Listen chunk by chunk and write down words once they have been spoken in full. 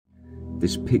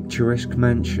This picturesque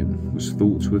mansion was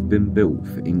thought to have been built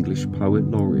for English poet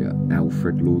laureate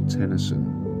Alfred Lord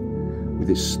Tennyson.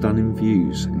 With its stunning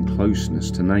views and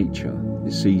closeness to nature,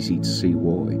 it's easy to see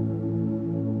why.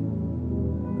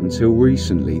 Until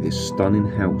recently, this stunning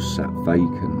house sat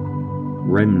vacant.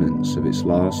 Remnants of its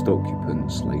last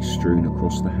occupants lay strewn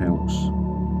across the house.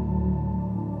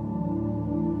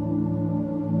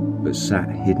 But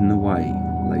sat hidden away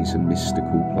lays a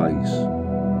mystical place.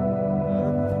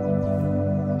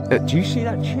 Do you see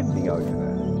that chimney over there?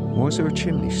 Why is there a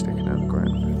chimney sticking out of the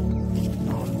ground?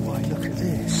 No way, look at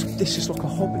this. This is like a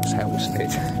hobbit's house, isn't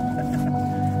it?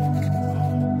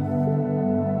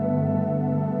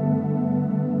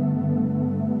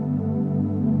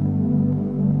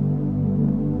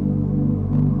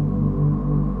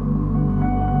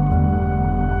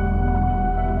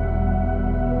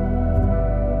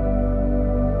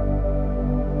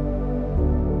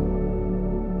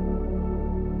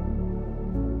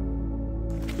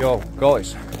 Yo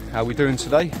guys, how we doing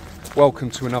today?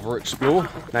 Welcome to another explore.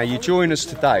 Now you join us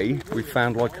today, we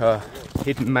found like a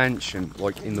hidden mansion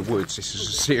like in the woods. This is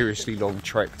a seriously long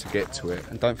trek to get to it,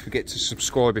 and don't forget to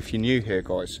subscribe if you're new here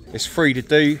guys. It's free to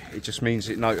do, it just means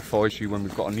it notifies you when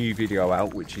we've got a new video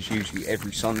out, which is usually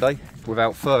every Sunday.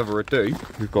 Without further ado,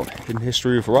 we've got Hidden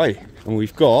History of Ray, and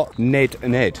we've got Ned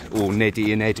and Ed, or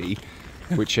Neddy and Eddie,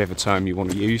 whichever term you want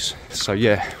to use. So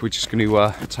yeah, we're just going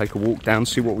to take a walk down,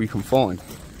 see what we can find.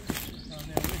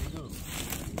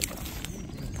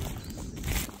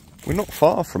 We're not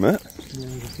far from it. Yeah,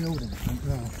 there's a building, I think,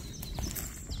 there.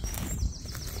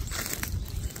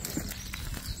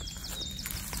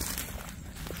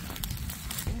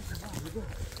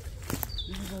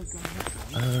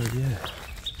 Oh yeah,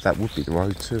 that would be the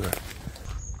road to it.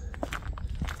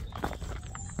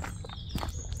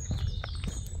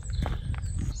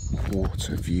 What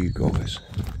a view guys.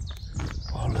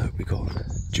 Oh look, we got a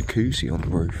jacuzzi on the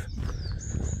roof.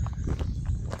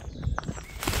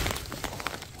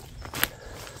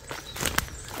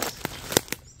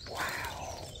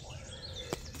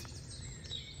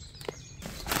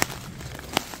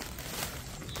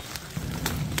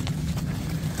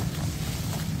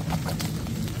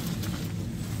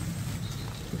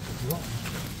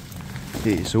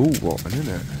 It is all rotten, isn't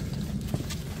it?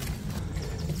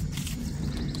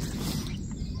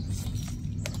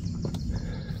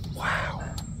 Wow.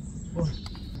 Well,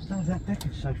 that deck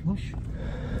is so mush.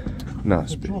 No,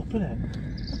 it's a bit. Drop, isn't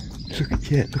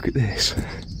it? Look at this.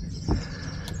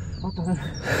 I don't know.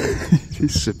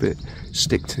 This is a bit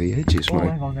stick to the edges, Oh, mate.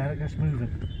 hang on now, that's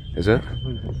moving. Is it? That's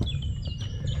moving.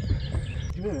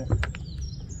 Do you hear it?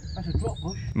 That's a drop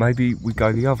bush. Maybe we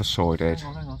go the other side, Ed.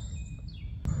 Hang on.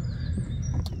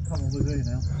 Come on, we're here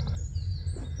now.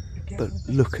 But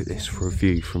look at this for a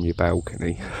view from your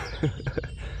balcony.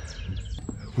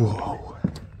 Whoa.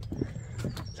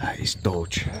 That is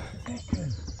dodge.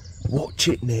 Watch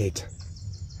it, Ned.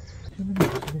 Come down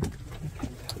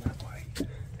That way.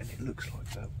 And it looks like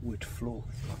that wood floor,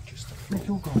 like just the floor. It's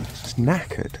all gone. It's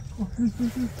knackered.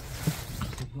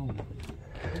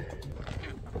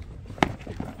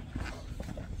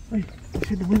 Wait, you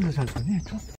see the windows open? Yeah,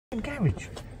 drop the garage.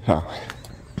 Oh.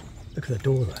 Look at the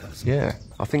door there. Yeah,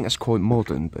 I think that's quite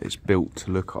modern, but it's built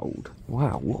to look old.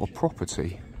 Wow, what a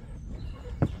property.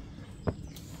 It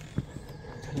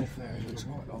looks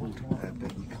like old,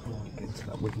 but you can't get into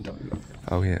that window.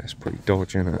 Oh yeah, it's pretty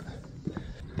dodgy, isn't it?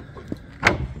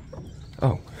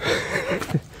 Oh,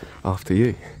 after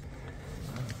you.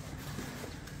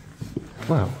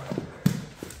 Wow,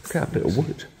 look at that bit of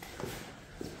wood.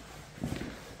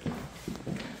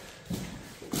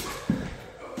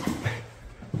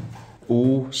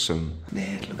 Awesome.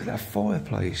 Ned, look at that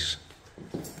fireplace.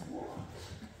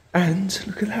 And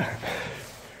look at that.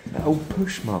 That old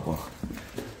push mother.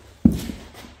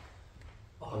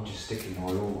 I'm just sticking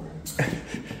my oar in.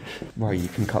 Right, you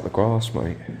can cut the grass,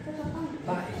 mate.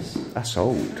 That's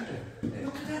old.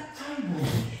 Look at that table.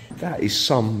 That is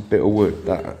some bit of wood,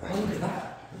 that. Look at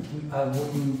that.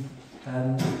 Wooden,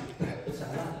 what's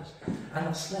that? And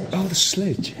that sledge. Oh, the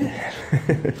sledge, yeah.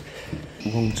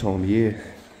 Wrong time of year.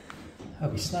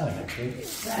 That'll be snowing actually.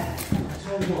 That, I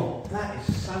tell you what, that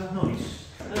is so nice.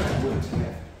 Look at that wood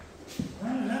together. Oh,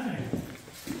 lovely.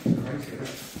 Crazy,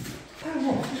 right? Oh,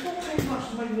 what? It's not take much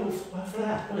to make a little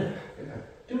flat, will it? Yeah.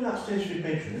 Do an upstairs for your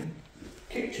bedroom,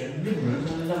 kitchen, living room,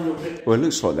 and another little bit. Well, it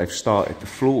looks like they've started the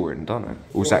flooring, doesn't it?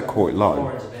 Or is that quite low?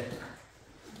 Flooring's a bit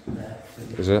there.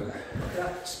 Is it? Look at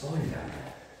that spider down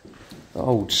there. The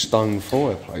old stone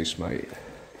fireplace, mate.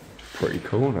 Pretty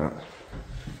cool, that.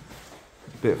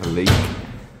 Bit of a leak.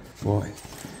 Why?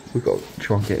 We've got to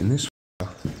try and get in this.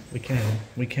 We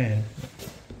can.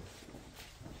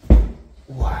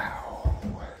 Wow,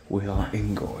 we are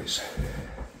in, guys.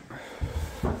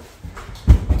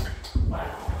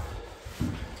 Wow.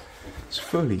 It's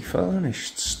fully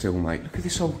furnished still, mate. Look at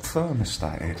this old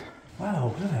thermostat head.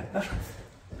 Wow, look at that. That's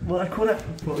what they call it.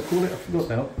 What they call it? I forgot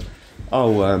now.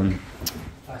 Oh,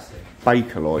 Plastic.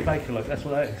 Bakelite. Bakelite, that's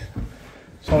what that is.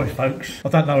 Sorry, folks. I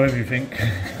don't know everything.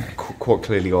 Quite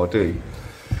clearly, I do.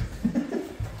 Look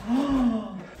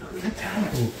at the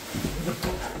table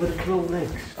with the claw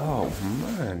legs. Oh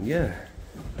man, yeah.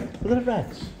 Look at the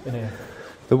rats in here.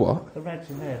 The what? The rats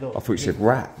in there. Look. I thought you said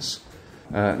rats.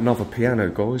 Another piano,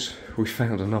 guys. We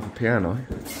found another piano.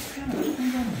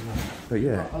 But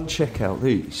yeah, check out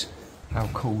these. How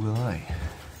cool are they?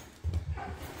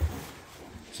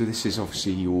 So this is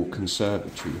obviously your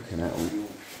conservatory looking at all.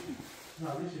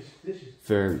 No, this is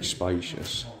Very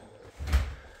spacious.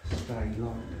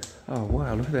 Oh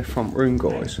wow, look at their front room,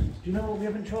 guys. Do you know what we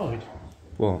haven't tried?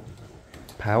 What?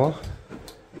 Power?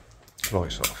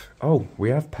 Lights off. Oh, we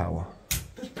have power.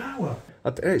 There's power.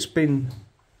 It's been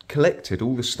collected.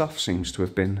 All the stuff seems to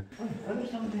have been. Oh,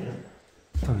 there's no idea.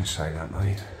 Don't say that,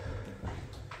 mate.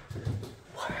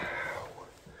 Wow.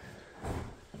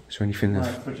 Is there anything No,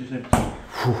 that... fridge is empty.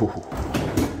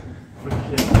 Fridge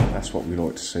is empty. That's what we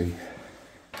like to see.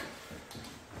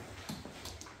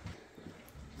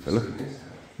 But look,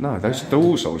 no, those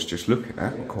doors I was just looking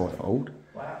at are quite old.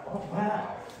 Wow, oh,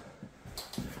 wow.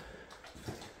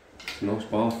 Nice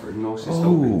bathroom, nicest I've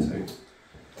been to.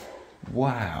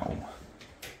 Wow.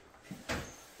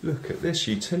 Look at this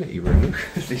utility room, look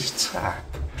at this tap.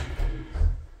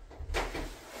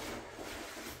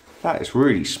 That is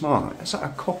really smart. Is that a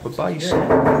copper basin?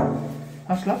 Yeah.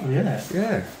 That's lovely, isn't it?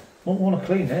 Yeah. Won't want to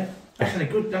clean it. That's any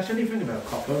good. That's anything about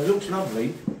copper. It looks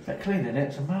lovely. But cleaning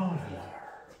it's a marvel.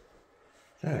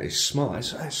 That is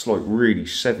smart. That's like really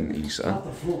 70s.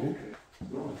 Another floor.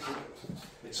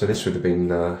 So this would have been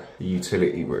the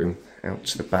utility room out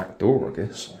to the back door, I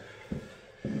guess.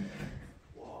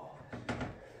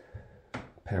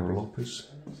 Pair of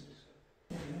loppers.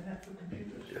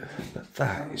 But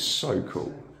that is so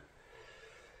cool.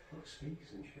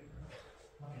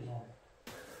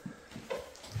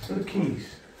 So the keys.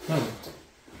 No.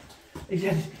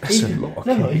 That's a lot of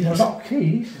keys. He's a lot of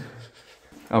keys.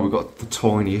 Oh, we've got the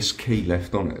tiniest key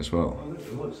left on it as well.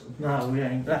 No, we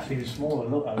ain't. That's even smaller.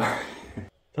 Look at it.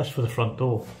 That's for the front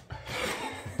door.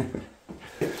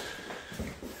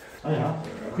 Oh yeah,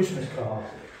 Christmas card.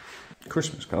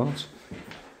 Christmas cards.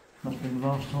 Must be the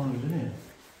last time I was in here.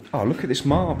 Oh, look at this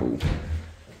marble.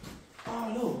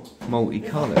 Oh look.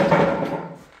 Multicoloured.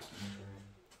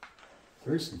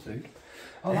 There is some food.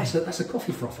 Oh, that's a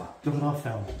coffee frother. Look what I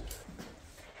found.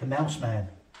 The mouse man.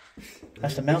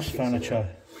 That's the mouse furniture.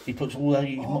 He puts all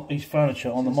his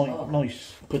furniture on the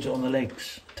mice. Puts it on the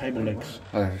legs, table legs.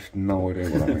 I have no idea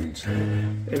what that means.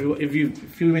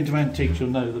 If you're into antiques, you'll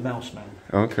know the mouse man.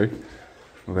 Okay.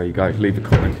 Well, there you go. Leave a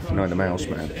comment if you know the mouse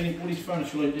man. All his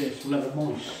furniture like this will have a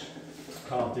mice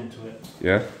carved into it.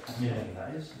 Yeah? Yeah,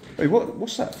 that is. Hey,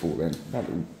 what's that for then? That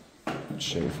little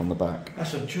shelf on the back.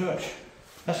 That's a church.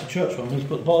 That's a church one. He's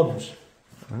put Bibles.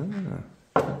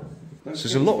 Ah. So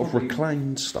there's a lot of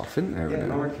reclaimed stuff, isn't there? Yeah, in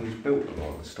and I it? reckon he's built a lot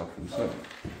of the stuff himself.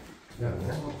 Yeah,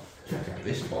 well, check out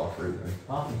this bathroom though.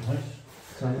 Ah, nice.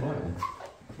 Same like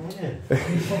Oh yeah.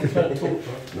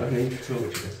 No need for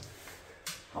torture.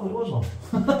 Oh, it was on.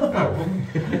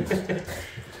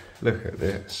 Look at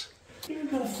this. Even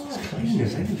got a fireplace.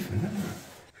 There's anything, isn't there?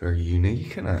 Very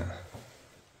unique, isn't it?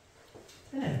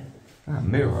 Yeah. That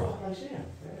mirror. Fireplace here.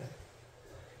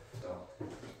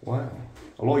 Wow.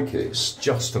 I like it. It's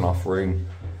just enough room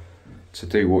to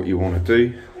do what you want to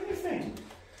do. What do you think?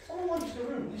 How much the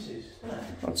room this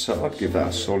is? I'd give that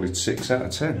a solid 6 out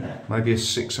of 10. Maybe a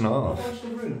 6.5. How much the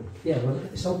room? Yeah, well,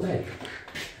 it's old bed.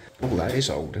 Oh, that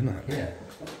is old, isn't it? Yeah.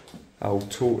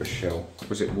 Old tortoise shell.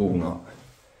 Was it walnut?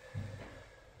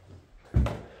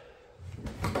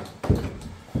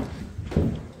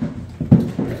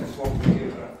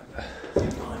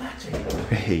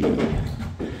 Hey.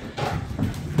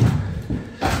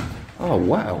 Oh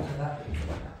wow.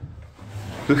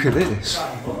 Look at this.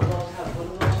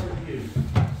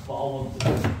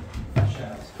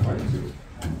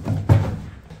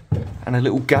 And a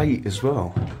little gate as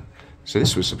well. So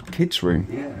this was a kid's room.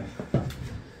 Yeah.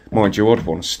 Mind you, I'd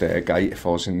want a stair gate if I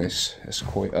was in this. It's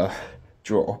quite a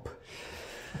drop.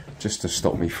 Just to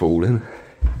stop me falling.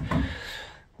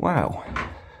 Wow.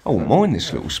 I wouldn't mind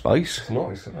this little space. It's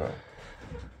nice, isn't it?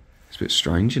 It's a bit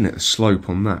strange, isn't it? The slope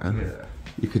on that. Yeah.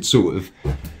 You could sort of,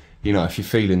 you know, if you're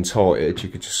feeling tired, you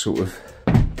could just sort of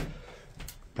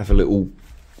have a little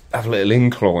have a little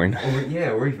incline. Or,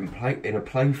 yeah, or even in a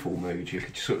playful mood, you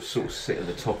could sort of sit at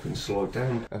the top and slide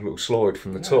down. Have a little slide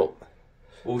from the top.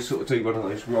 Or sort of do one of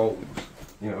those rolls,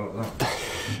 you know, like that.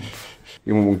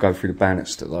 You won't go through the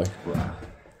banister though. Wow.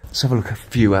 Let's have a look at the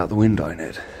view out the window,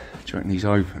 Ned. Do you reckon he's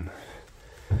open?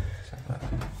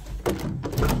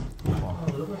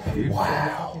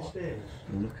 Wow.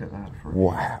 Look at that.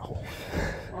 Wow.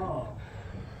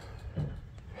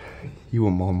 You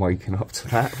wouldn't mind waking up to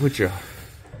that, would you?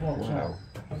 Wow.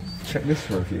 Check this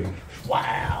review.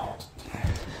 Wow.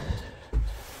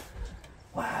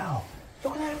 Wow.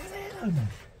 Look at that over there, though, man.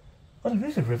 Oh, there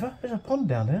is a river. There's a pond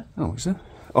down there. Oh, is there?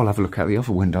 I'll have a look out the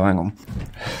other window, hang on.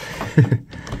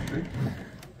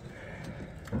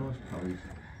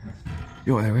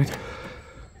 You alright there, Ed?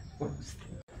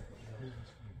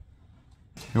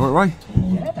 You alright, Ray?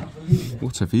 Yeah,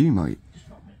 What a view, mate.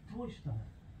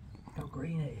 how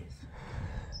green it is.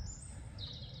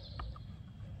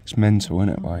 It's mental,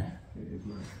 isn't it, Ray?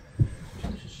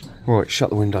 Right, shut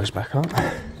the windows back up.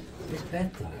 It's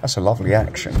bed, though. That's a lovely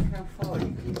action. How far you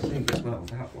can see as well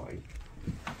that way.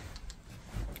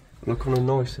 Look on a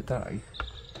nicer day.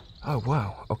 Oh,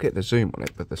 wow. I'll get the zoom on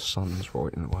it, but the sun's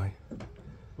right in the way.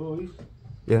 Boys,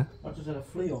 Yeah? I just had a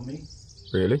flea on me.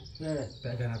 Really? Yeah.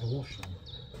 Better go and have a wash then.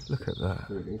 Look at that.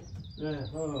 Really? Yeah,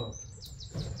 oh.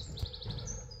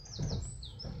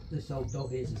 This old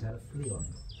dog has had a flea on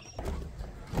him.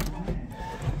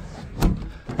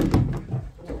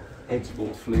 Ed's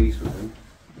bought fleas with him.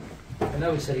 I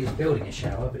know he said he's building a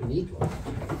shower, but he needs one.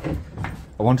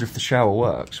 I wonder if the shower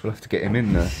works. We'll have to get him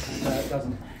in there. No, it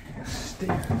doesn't.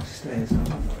 Stairs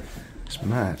up. It's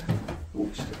mad.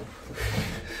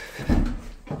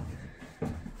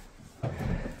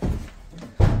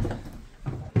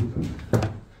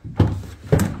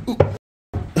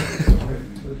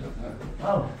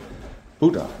 Oh.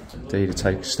 Buddha. Dare you to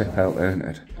take a step out there,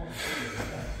 Ned.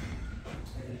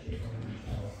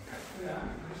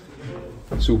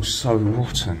 It's all so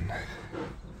rotten.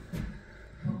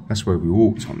 That's where we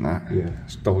walked on that. Yeah.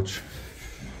 It's Dodge.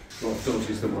 Well, Dodge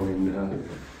is the one in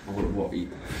what?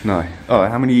 No. Oh,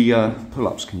 how many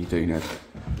pull-ups can you do, Ned?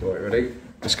 Right, ready?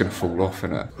 It's going to fall off,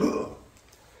 isn't it?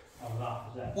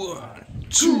 1,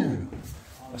 2.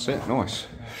 That's it. Nice.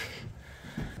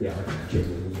 Yeah, I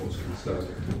genuinely was concerned.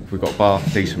 We've got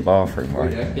decent bathroom,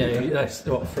 right? Yeah, that's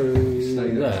what through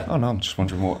there. Oh no, I'm just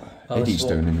wondering what Eddie's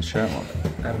doing in the shower.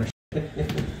 Would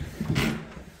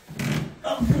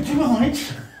you mind?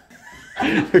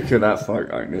 Look at that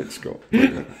photo Ned's got.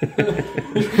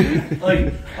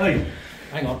 Oi,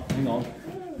 hang on.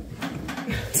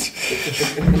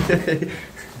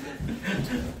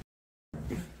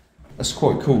 That's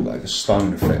quite cool though, the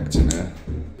stone effect in there.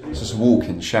 It's just a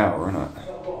walk-in shower, isn't it?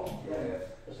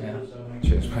 Yeah.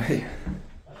 Cheers, mate.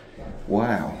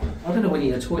 Wow. I don't know when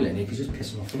you need a toilet and you can just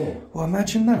piss on the floor. Well,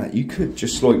 imagine that. You could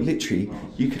just like literally,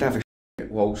 you could have a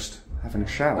shit whilst having a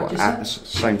shower at the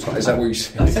same time. Is that what you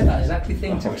said? I said that exactly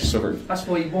thing to Oh, him. sorry. That's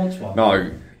why he wants one.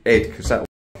 No, Ed, because that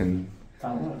can.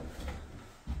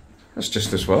 That's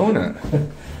just as well, isn't it?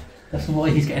 That's why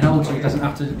he's getting older, so he doesn't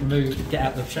have to get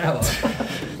out of the shower.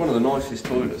 It's one of the nicest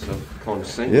toilets I've kind of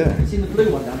seen. Yeah. It's in the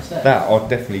blue one downstairs. That I'd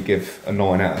definitely give a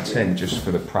 9 out of 10 just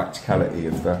for the practicality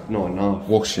of the 9.5.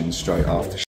 washing straight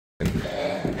after.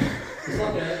 It's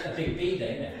like a big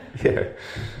bidet, isn't it? Yeah.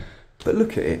 But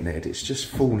look at it, Ned. It's just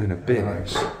falling a bit.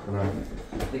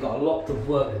 They've got a lot of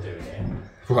work they're doing here.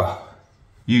 Well,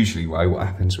 usually, Ray, what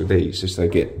happens with these is they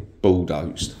get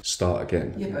bulldozed. Start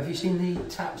again. Yeah, but have you seen the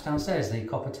taps downstairs? The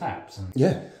copper taps. And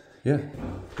Yeah.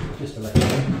 just to let you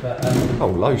know. But Oh,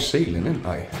 low ceiling, isn't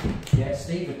they? yeah,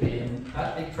 Steve would be in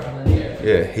that big trouble in here.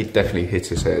 Yeah, he'd definitely hit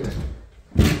his head.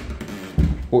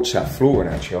 Watch that flooring,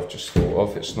 actually, I've just thought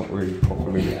of. It's not really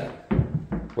properly... Yeah.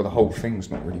 Well, the whole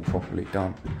thing's not really properly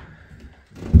done.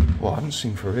 Well, I haven't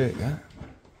seen through it yet.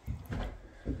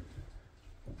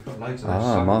 Got loads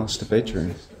of Master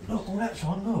bedroom. Look, all that's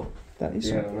on. Look. That is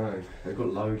Yeah, I know. They've got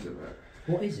loads of it.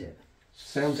 What is it?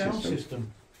 Sound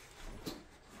system.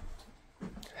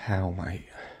 How, mate?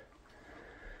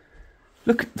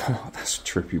 Look at... Oh, that's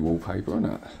trippy wallpaper, isn't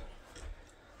it?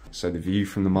 So the view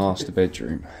from the master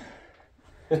bedroom.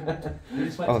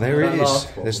 Oh, there it is.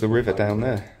 There's the river down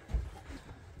there.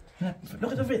 Yeah,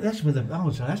 look at the bit. That's with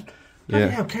the so that's bloody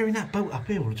hell, carrying that boat up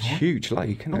here all the time. Huge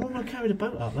lake, isn't I it? want to carry the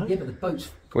boat up though. Yeah, but the boat's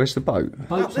Where's the boat?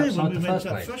 up there when we the went first to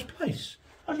that place. first place.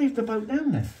 I leave the boat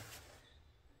down there.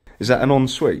 Is that an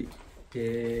ensuite?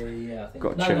 Yeah, I think.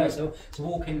 Got a No, chair. no, it's a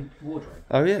walk-in wardrobe.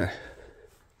 Oh, yeah.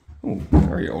 Oh,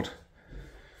 very odd.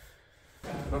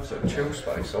 Nice little chill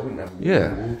space. I wouldn't have.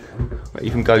 Yeah. It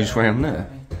even goes round there.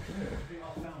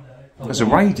 There's a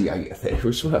radiator there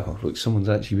as well. Look, someone's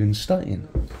actually been staying.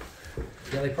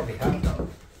 Yeah, they probably have done.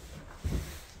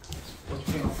 What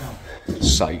do you think now?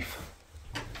 Safe.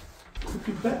 Could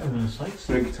be better than a safe.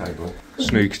 Snooker table.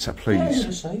 Snooker table,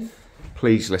 please. Safe.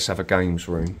 Please, let's have a games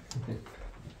room.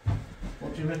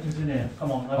 What do you reckon's in here?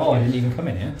 Come on. Oh, I didn't even come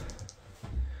in here.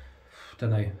 Don't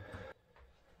know.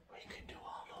 We can do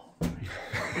our laundry.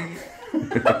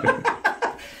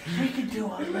 We can do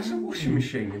our There's a washing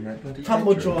machine in that bloody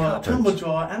tumble bedroom.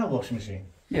 dryer and a washing machine.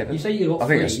 Yeah, You say you got I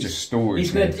think threes. it's just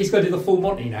storage. He's gonna do the full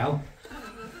Monty now.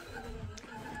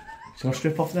 Shall I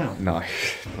strip off now? No,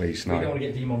 please, We don't no. want to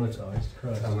get demonetised.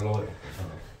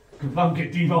 We won't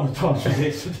get demonetised for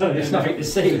this today. There's nothing to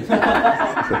see.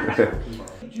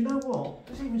 Do you know what?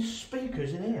 There's even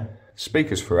speakers in here.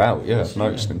 Speakers throughout, yeah, I've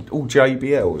noticed them. All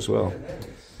JBL as well.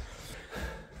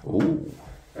 Ooh,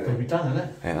 Probably done, isn't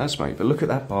it? yeah, that's mate. But look at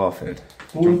that bath head.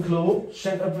 Wooden claw,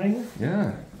 centre ring,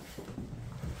 Yeah.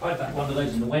 I had that one of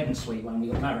those in the wedding suite when we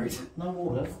got married. no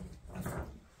water.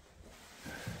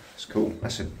 It's cool.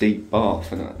 That's a deep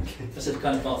bath, isn't it? That's the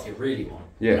kind of bath you really want.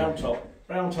 Yeah. Round top,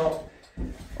 round top.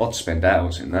 I'd spend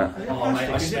hours in that. Is it Oh, mate, I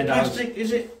plastic? Is it spend hours- plastic?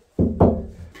 Is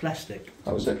it plastic?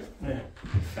 That was it. Yeah.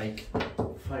 Fake.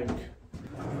 Fake.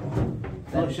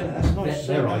 Nice, yeah, that's nice.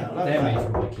 They're I right. like They're that. made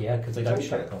from IKEA because they don't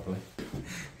shut properly.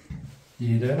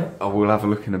 You doing it? I will have a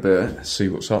look in a bit, see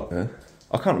what's up there.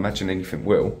 I can't imagine anything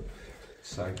will,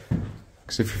 So,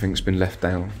 because everything's been left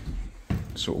down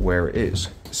sort of where it is.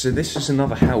 So this is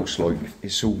another house, like,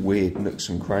 it's all weird nooks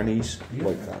and crannies,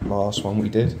 like that last one we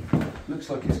did. looks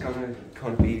like it's going to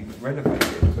kind of be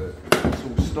renovated, but it's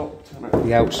all stopped, hasn't it?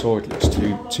 The outside looks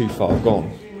too far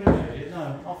gone.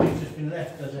 No, I think it's just been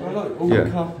left as Oh, it. look, all Yeah. the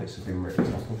carpets have been ripped up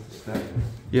off the stairs.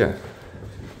 Yeah.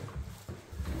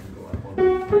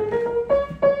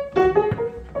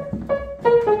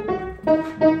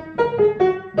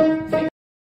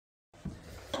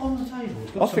 On the table,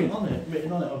 it's got I something think- on it,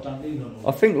 written on it, I don't need it.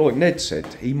 I think, like Ned said,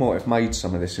 he might have made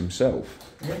some of this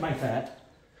himself. Didn't make that.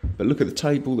 But look at the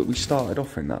table that we started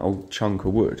off in, that old chunk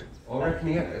of wood. I reckon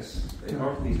he has. I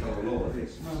reckon he's done a lot of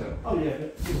this himself. Oh yeah,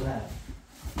 but look at that.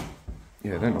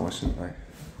 Yeah, they're nice, aren't they?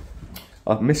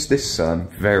 I've missed this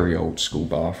very old school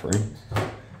bathroom.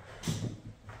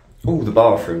 All the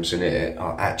bathrooms in here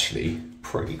are actually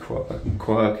pretty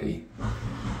quirky.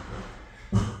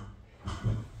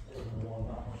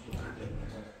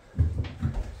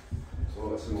 So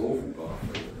that's an awful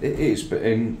bathroom. It is, but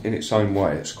in its own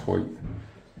way, it's quite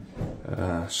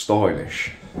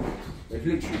stylish. They've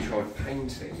literally tried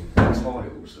painting the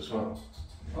tiles as well.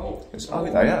 Oh,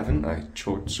 They have, haven't they?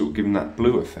 Tried sort of giving that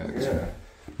blue effect. yeah.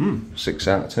 6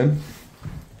 out of 10.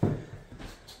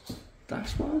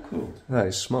 That's well cool. That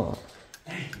is smart.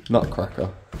 Nutcracker.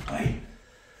 Hey,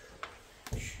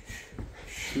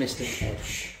 Missed it.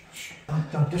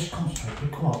 don't just concentrate, be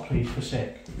quiet please for a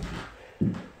sec.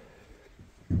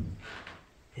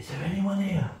 Is there anyone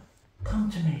here?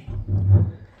 Come to me.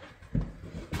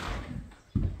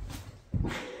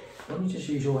 Why don't you just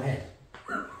use your head?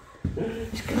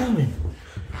 It's glowing.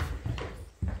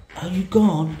 Are you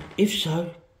gone? If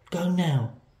so, go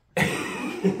now.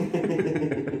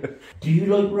 Do you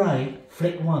like Ray?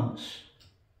 Flick once.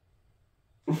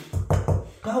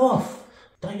 Go off.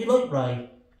 Don't you like Ray?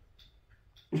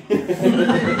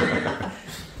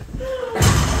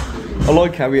 I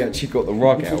like how we actually got the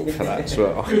rug out for that as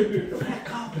well. That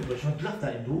carpet was, I'd love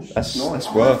that indoors. That's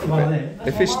worth Well, it. then.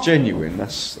 If it's genuine,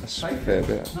 that's a fair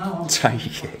bit. No, I'm-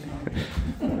 Take it.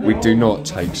 We do not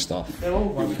take stuff. They're all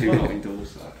We ones. do not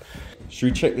endorse that. Should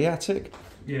we check the attic?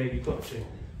 Yeah, you've got to.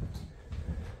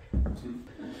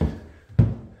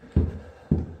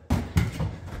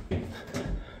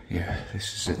 Yeah,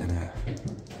 this is it in there.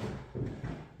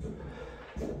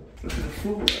 Look at the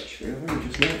floor actually, I've only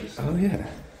just noticed that. Oh yeah,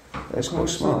 that's quite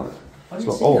smart. I It's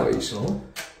didn't like see that eyes. before.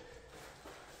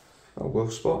 Oh, well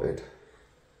spotted.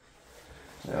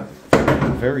 Yeah,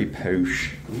 very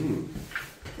posh.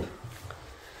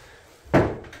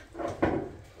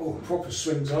 Oh, proper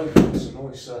swings open. It's a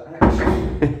nice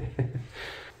action.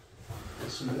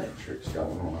 There's some electrics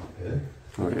going on up here.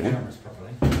 Cameras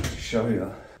properly. To show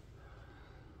you.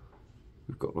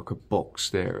 We've got like a box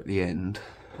there at the end.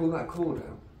 Pull that cord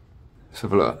out. Let's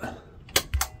have a look.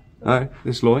 Oh,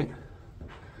 this light.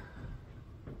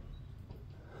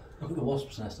 Look at the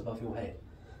wasp's nest above your head.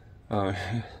 Oh,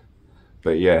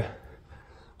 but yeah,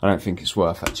 I don't think it's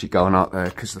worth actually going up there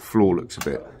because the floor looks a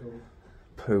bit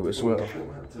poo as well.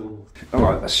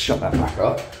 Alright, let's shut that back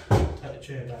up. At the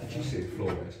chair back. Did you see the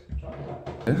floor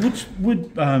is?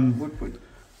 Wood, Wood.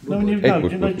 no, when you've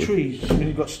Edward you know Woodward. trees, when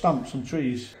you've got stumps and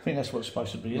trees. I think that's what it's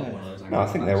supposed to be, yeah. No, I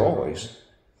think they're eyes.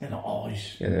 They're not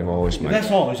eyes. Yeah, they're eyes, If mate.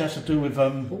 that's eyes, that's to do with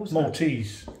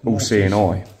Maltese. All seeing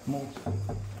eye.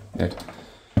 Ned.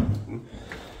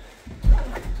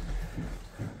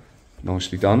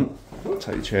 Nicely done.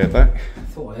 Take the chair back. I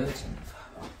thought I heard something.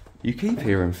 You keep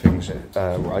hearing things, Ray.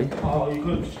 Oh, you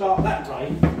could start that,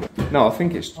 Ray. No, I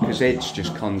think it's because Ed's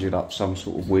just conjured up some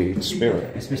sort of weird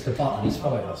spirit. It's Mr. Button, he's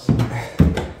followed us. There's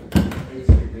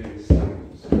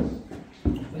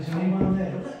anyone on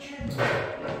there?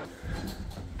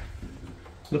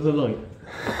 Look at the light.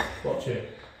 Watch it.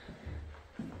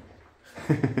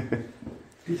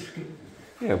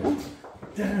 Yeah, what?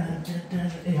 Yeah,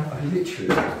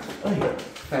 Literally. hey.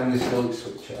 Found this light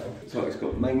switch out. It's like it's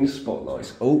got main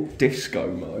spotlights. Oh, disco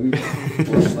mode.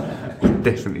 What's that?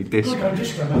 Definitely disco. Look,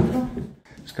 disco mode.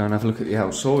 Let's go and have a look at the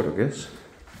outside, I guess.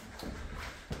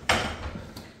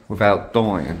 Without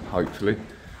dying, hopefully.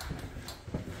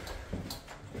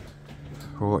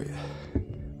 Right,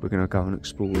 we're going to go and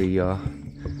explore the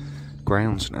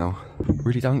grounds now.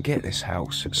 Really don't get this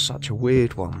house, it's such a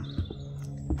weird one.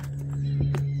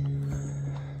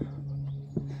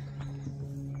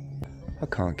 I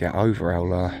can't get over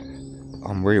how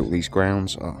unreal these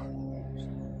grounds are.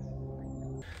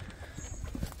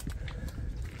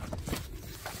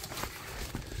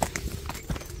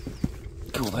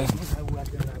 Cool then.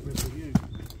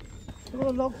 I've got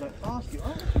a log that ask you.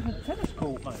 Oh, it's a tennis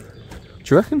court, mate.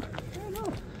 Do you reckon? Yeah,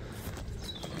 no.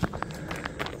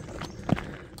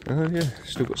 Oh yeah,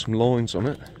 still got some lines on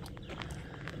it.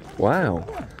 Wow.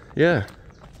 Yeah.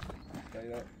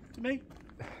 To me.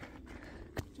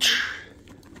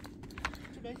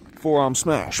 Forearm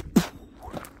smash.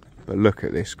 But look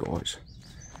at this, guys.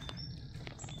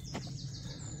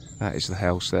 That is the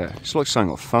house there. It's like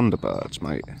something off Thunderbirds,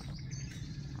 mate.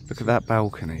 Look at that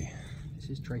balcony.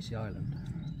 This is Tracy Island.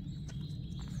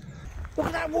 Look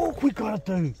at that walk we've got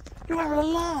to do. You're having a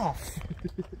laugh.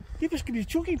 You must give me a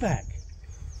chuggy back.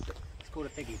 It's called a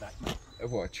piggyback, mate.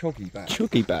 What, a chuggy bag?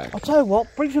 Chuggy bag. I'll tell you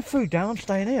what, bring some food down, I'm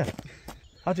staying here.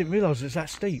 I didn't realise it's that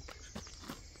steep.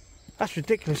 That's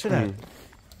ridiculous, isn't it?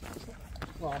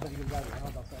 Well, I bet you can go there.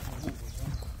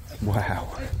 Wow.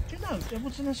 Do you know,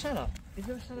 what's in the cellar? Is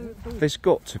there a cellar at the door? There's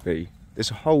got to be. There's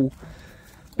a whole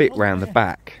bit round the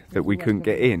back that we couldn't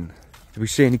get in. Did we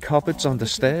see any cupboards under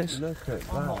stairs? Look at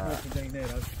that. I'm not walking down there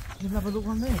though. There's another little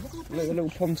one there. Look, a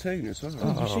little pontoon as well.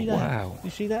 Oh, you see that? Wow. You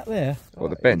see that there? What,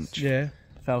 the bench? Yeah.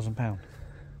 £1,000.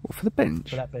 What, for the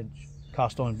bench? For that bench.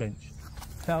 Cast iron bench.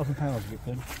 £1,000 you get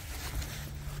them.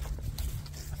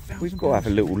 We've got to have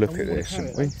a little look at this,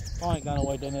 haven't we? I ain't going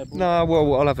away down there, boy. No,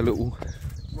 well, I'll have a little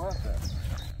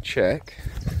check.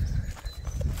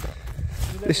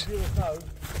 This. I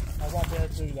won't be able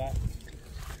to do that.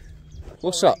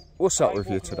 What's up? What's up with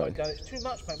you today? It's too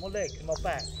much, mate. My leg and my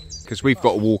back. Because we've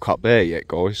got to walk up there yet,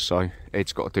 guys, so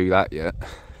Ed's got to do that yet.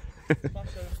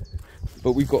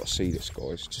 But we've got to see this,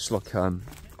 guys. Just like,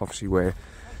 obviously where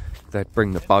they'd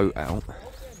bring the boat out.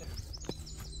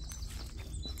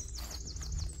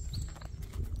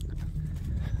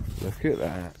 Look at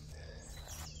that.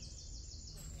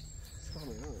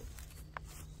 I'm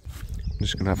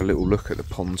just going to have a little look at the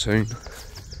pontoon.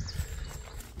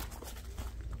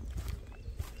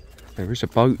 There is a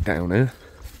boat down here.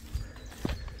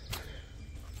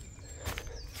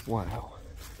 Wow.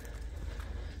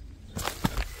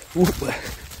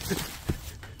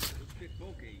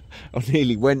 I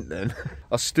nearly went then.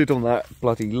 I stood on that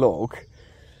bloody log,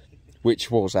 which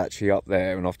was actually up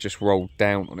there, and I've just rolled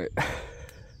down on it.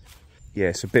 Yeah,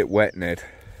 it's a bit wet, Ned.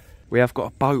 We have got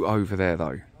a boat over there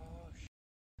though.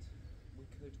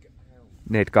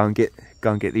 Ned, go and get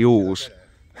the oars.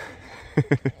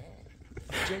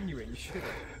 Genuine, you should.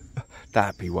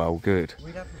 That'd be well good.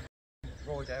 We'd have to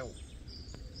ride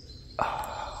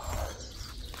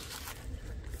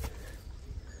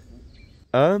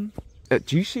out.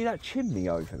 Do you see that chimney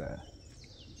over there?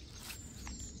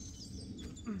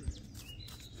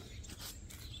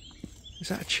 Is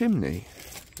that a chimney?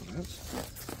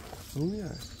 Oh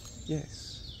yeah,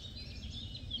 yes.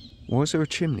 Why is there a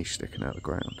chimney sticking out of the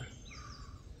ground?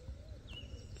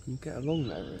 Can you get along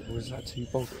there, or is that too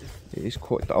boggy? It is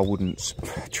quite. I wouldn't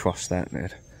trust that,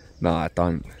 Ned. No,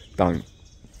 don't.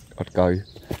 I'd go.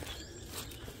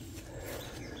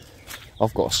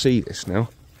 I've got to see this now.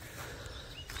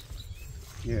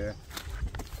 Yeah.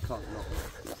 Can't not.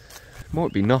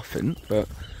 Might be nothing, but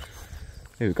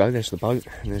here we go. There's the boat,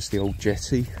 and there's the old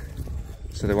jetty.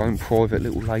 So their own private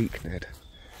little lake, Ned.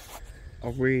 I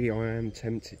am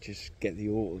tempted to just get the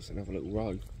oars and have a little row.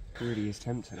 It really is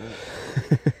tempting,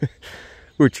 isn't it?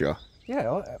 Would you?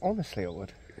 Yeah, honestly I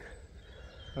would.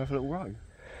 Have a little row.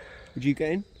 Would you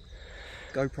get in?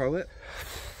 GoPro it?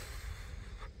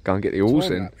 Go and get the oars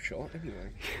Time in. lapse shot,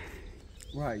 anyway.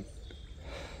 Right.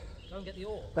 Go and get the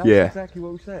oar. That's Yeah. exactly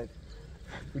what we said.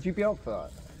 Would you be up for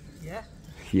that? Yeah.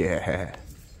 Yeah.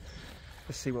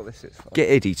 Let's see what this is for. Get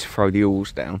Eddie to throw the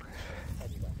oars down.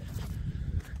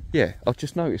 Yeah, I've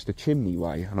just noticed a chimney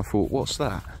way and I thought, what's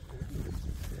that?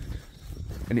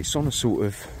 And it's on a sort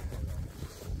of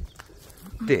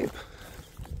dip.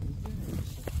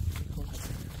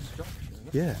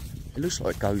 Yeah, it looks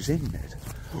like it goes in, Ned.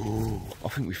 Oh, I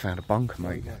think we found a bunker,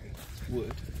 mate.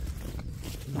 Wood.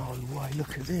 No way,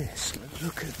 look at this.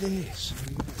 Look at this.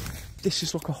 This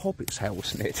is like a hobbit's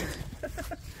house, Ned.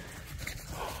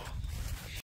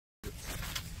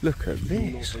 Look at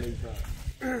this.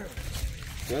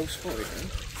 Well spotted, then.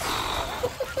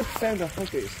 We found a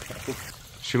hobbit's house.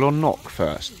 Shall I knock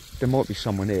first? There might be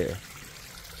someone here.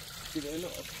 Did they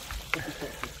not?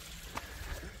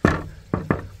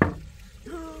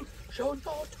 Sean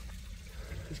Todd.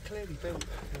 He's clearly built.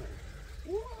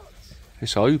 What?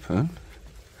 It's open.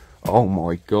 Oh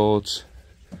my god.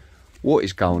 What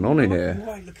is going on in here?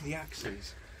 Why, look at the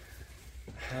axes.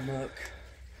 Hammock.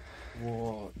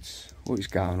 What? What is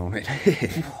going on in here?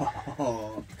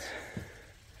 What?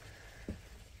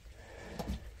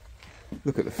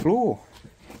 Look at the floor.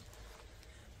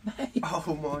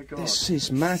 Oh my god. This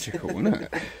is magical, isn't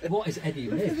it? What is Eddie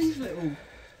Look at lives? these little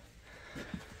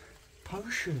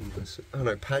potions. Oh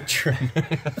no, patron.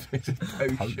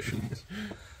 Potions.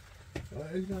 Well,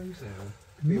 who knows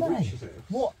now? Be a Mate, witch's house.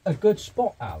 what a good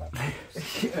spot, Alan.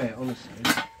 Yeah,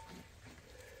 honestly.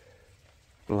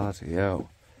 Bloody hell.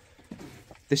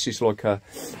 This is like a,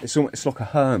 it's like a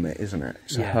hermit, isn't it?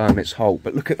 It's a Yeah. hermit's hole.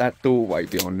 But look at that doorway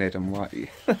behind Ned and Ray.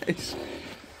 that is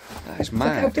Look how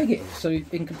mad. big it is. So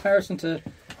in comparison to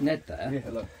Ned there,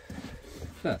 Yeah, look.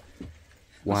 look, that's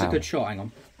Wow. a good shot. Hang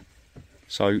on.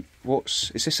 So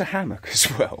is this a hammock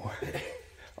as well?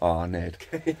 Oh, Ned.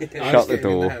 I Shut was the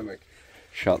getting in door. hammock.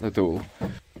 Shut the door.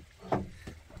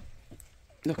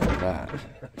 Look at that.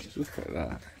 Look at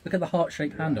that. Look at the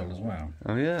heart-shaped handle as well.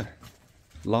 Oh yeah.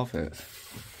 Love it.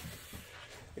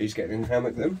 He's getting in the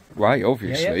hammock then. Ray,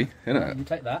 obviously, Yeah. isn't it? You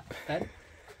take that, Ed.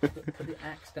 Put the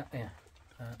axe down. Yeah.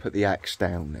 Put the axe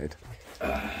down, Ned.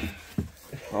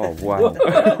 Oh wow.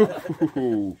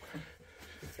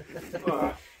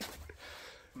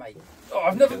 Mate. Oh,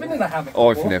 I've never been in a hammock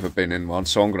I've before. never been in one,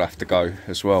 so I'm gonna have to go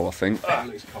as well, I think. That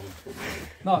looks comfortable.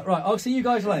 No, right, I'll see you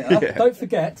guys later. Yeah. Don't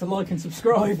forget to like and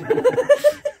subscribe.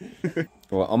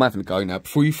 Right, I'm having a go now.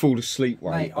 Before you fall asleep,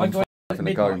 Ray, Mate, I'm I'm going at having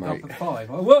a go, midnight, mate. up at 5.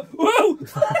 Whoa! Whoa!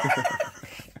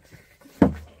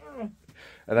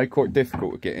 Are they quite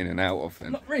difficult to get in and out of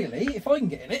then? Not really, if I can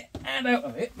get in it and out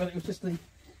of it, but it was just the...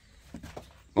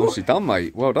 Nicely done,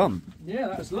 mate. Well done. Yeah,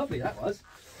 that was lovely, that was.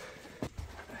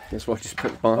 Guess what? I just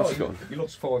put the basket on. You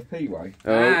lost 5p, Ray.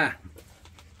 Ah!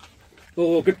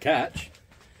 Oh, good catch.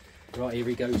 Right, here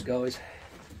he goes, guys.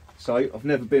 So, I've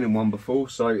never been in one before,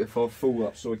 so if I fall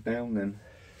upside down, then...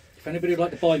 If anybody would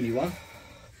like to buy me one,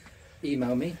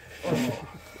 email me.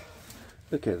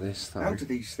 Look at this, though. How do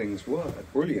these things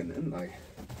work? Brilliant, aren't they?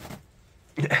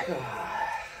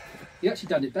 You actually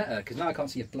done it better, because now I can't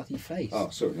see your bloody face. Oh,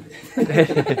 sorry.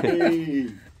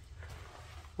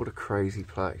 What a crazy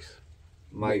place.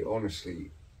 Mate, honestly,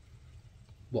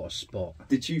 What a spot.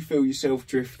 did you feel yourself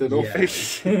drifting off Yeah.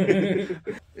 it?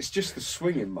 It's just the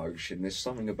swinging motion, there's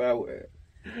something about it.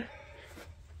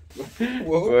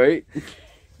 What? Wait.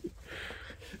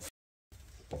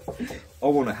 I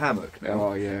want a hammock now.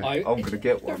 Oh, yeah. I'm going to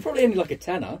get They're one. probably only like a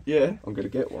tenner. Yeah, I'm going to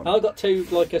get one. I've got two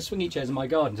swingy chairs in my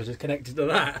garden, so just connected to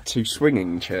that. 2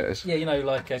 swinging chairs. Yeah, you know,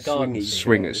 like a garden. seat.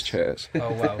 Swingers chairs.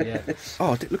 Oh, well, yeah.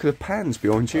 Oh, look at the pans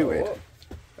behind you, Ed.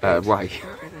 Ray.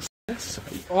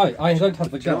 Right, I don't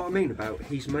have the Do you know what I gun. mean about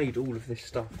he's made all of this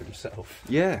stuff himself?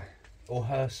 Yeah. Or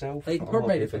herself? They Oh, probably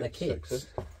made a it for their bit kids.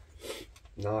 sexist.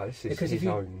 No, this is Because his if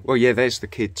you- own. Well, yeah, there's the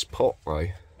kid's pot,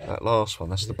 Ray. That last one,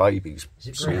 that's the baby's Is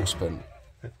it green? saucepan.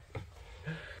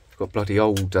 Got bloody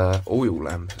old oil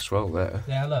lamp as well there.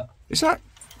 Yeah, look. Is that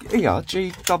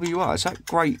GWR? Is that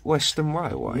Great Western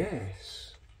Railway?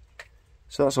 Yes.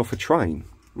 So that's off a train.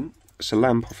 It's a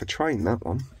lamp off a train, that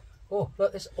one. Oh,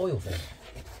 look, this oil thing.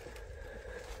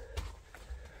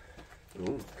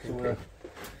 Okay.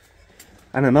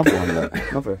 And another one, look.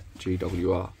 Another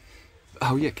GWR.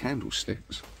 Oh yeah,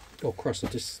 candlesticks. Oh, Christ, I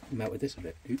just melted this a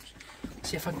bit. Oops.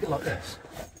 See if I can get like this.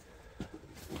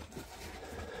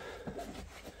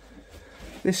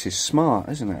 This is smart,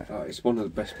 isn't it? Oh, it's one of the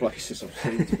best places I've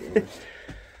seen, to be honest.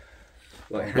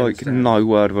 Like, Like, hands down. no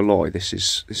word of a lie, this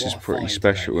is What a pretty find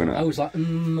special, today. isn't I it? was like,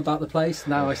 about the place.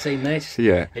 Now I've seen this.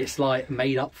 Yeah. It's like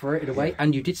made up for it in a way.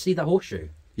 And you did see the horseshoe.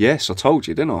 Yes, I told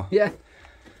you, didn't I? Yeah.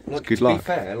 Like, good to luck. be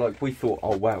fair, like we thought,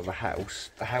 oh wow, the house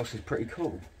is pretty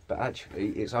cool. But actually,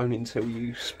 it's only until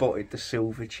you spotted the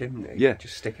silver chimney,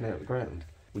 just sticking out the ground,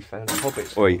 we found a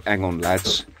hobbit. Oi, hang on,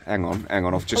 lads. Hang on.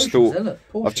 I've just Potions, thought. isn't it?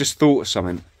 I've just thought of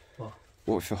something. What?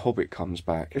 What if the Hobbit comes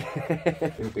back?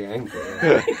 He'll be angry.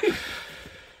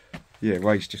 Yeah,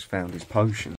 Ray's just found his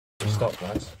potion. Stop,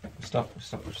 lads. Stop.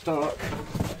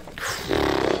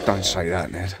 Don't say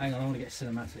that, Ned. Hang on, I want to get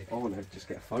cinematic. I want to just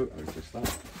get a photo of just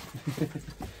that.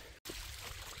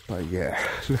 But yeah,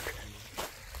 look.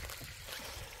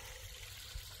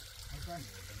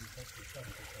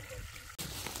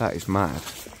 That is mad.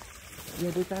 Yeah,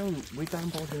 we're down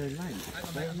by the lake.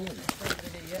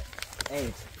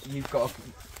 Ed,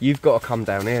 you've got to come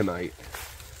down here, mate.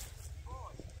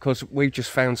 Because we've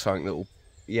just found something that will,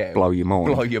 Blow your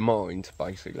mind. blow your mind,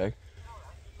 basically.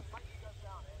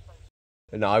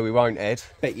 No, we won't, Ed.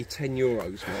 Bet you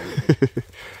 €10,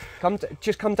 mate.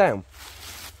 Just come down.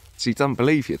 So he doesn't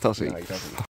believe you, does he? No, he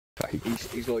doesn't.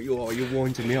 He's like, you're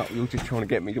winding me up. You're just trying to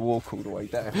get me to walk all the way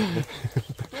down.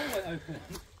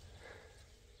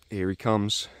 Here he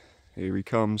comes. Here he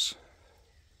comes.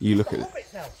 You look at it.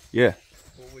 Hobbit's house. Yeah.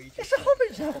 It's a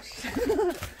Hobbit's house.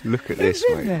 Look at this,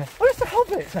 Who's in mate. there? Oh, it's the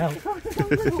Hobbit's house.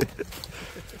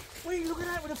 What are you looking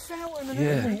at with a fountain and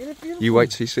everything? Isn't it beautiful? You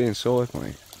wait till you see inside,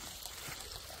 mate.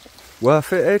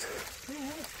 Worth it, Ed?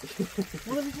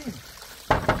 What are we doing?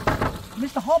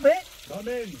 Mr. Hobbit? Come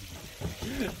in.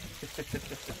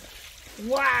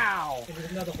 Wow! If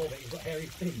there's another Hobbit, he's got hairy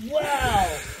feet.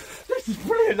 Wow! This is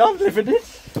brilliant. I'm living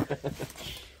this.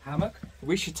 Hammock.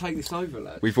 We should take this over,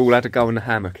 lads. We've all had a go in the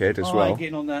hammock, Ed, as I well. ain't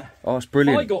getting on there. Oh, it's I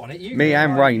brilliant. got on it. You Me got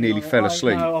and on it. Ray nearly fell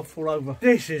asleep. No, I'll fall over.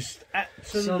 This is Something else,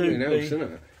 absolutely isn't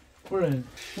it? brilliant.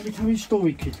 Let me tell you a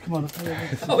story, kids. Come on. I'll tell you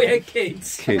this. Oh yeah,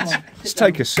 kids. Kids. Let's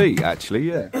take a seat, actually,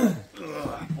 yeah.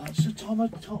 Once a time a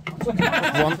top.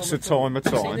 Once a time a See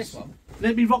time. this one?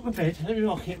 Let me rock the bed. Let me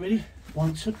rock it. Ready?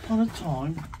 Once upon a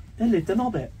time, there lived an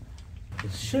hobbit.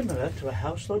 It's similar to a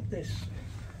house like this.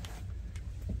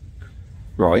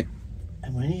 Right.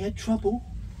 And when he had trouble,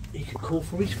 he could call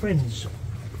for his friends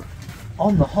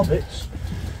on the hobbit's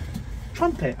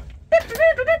trumpet.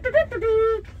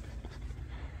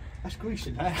 That's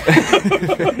greasing, that.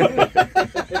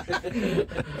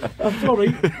 I'm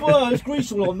sorry. Well, there's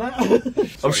grease all on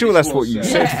that. I'm sure that's what you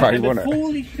said, Ray, And wasn't it?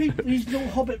 before these little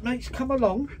hobbit mates come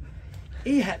along,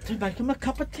 he had to make him a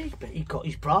cup of tea, but he got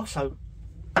his brass out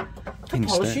to polish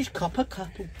Instead. his copper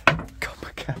kettle.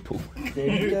 Copper capel. There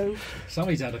you go.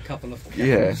 Somebody's had a couple of.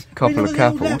 Yeah, couple Look of at the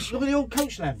old capels. lamps, look at the old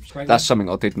coach lamps. That's something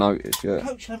I did notice, yeah.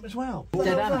 Coach lamp as well. Dead Look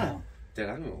at animal. Dead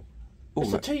animal. Oh,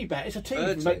 It's a tea bag. It's a tea.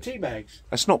 Bird's Make nest. tea bags.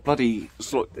 It's not bloody.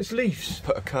 It's like It's leaves.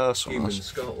 put a curse on Human us.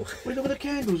 skull. We look at the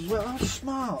candles as well. How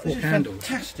smart! This is candles.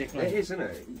 fantastic. It Mate. is, isn't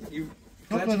it? You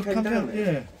Not glad gonna you came come down down.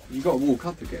 there? Yeah, You got to walk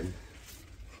up again.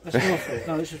 that's worth it.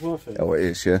 No, this is worth it. Oh, it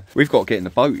is, yeah. We've got to get in the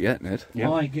boat yet, Ned. I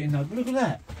ain't getting no. Look at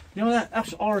that. You know that?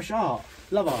 That's Irish art.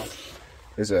 Love art.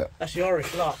 Is it? That's the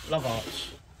Irish love arts.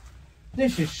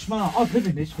 This is smart. I've lived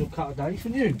in this for a couple of days.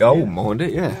 And you? Oh, mind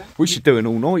it, yeah. We should do an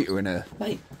all-nighter in a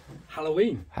Mate,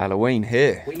 Halloween. Halloween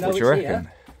here. We know What do you it's reckon?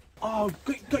 here. Oh,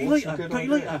 got you What's a later. good Got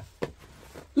you idea?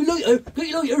 later. Got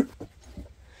you later.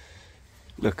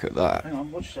 Look at that. Hang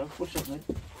on. Watch yourself. Watch yourself,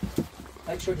 mate.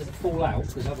 Make sure it doesn't fall out,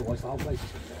 because otherwise the whole place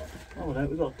is going to Oh no,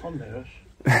 we've got a pond there.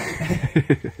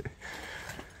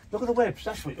 Look at the webs.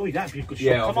 That's what. Oh, that'd be a good shot.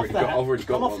 Yeah, Come I've off already that. got- I've already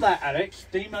got Come off one. that, Alex.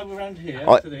 Steam over around here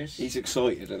I- to this. He's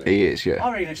excited, isn't He is, yeah.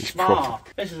 I reckon it's He's smart.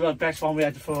 This is the best one we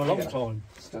had for a long time.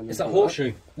 It's that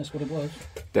horseshoe. That's what it was.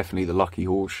 Definitely the lucky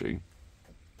horseshoe.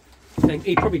 I think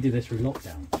he probably did this through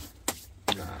lockdown.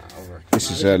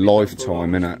 This is a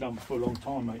lifetime, It's innit? been done for a long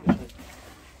time, mate. Isn't it?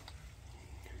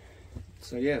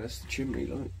 So yeah, that's the chimney,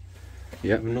 like.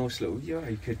 Yeah. Have a nice little. Yeah,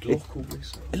 you could lock all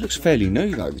this up. It looks fairly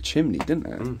new, though, the chimney, didn't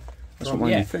it? That's what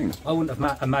made Yeah. me think. I wouldn't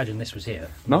have imagined this was here.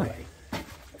 No. way.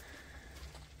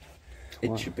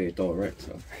 It should be a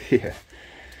director. Yeah.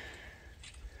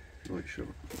 Right, sure.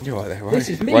 You're right there, Ray. This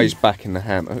is me. Ray's back in the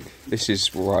hammock. This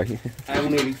is Ray. Al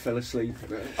nearly fell asleep.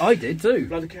 I did too.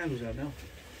 Blow the candles out now.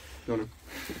 Go on.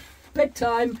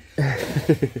 Bedtime.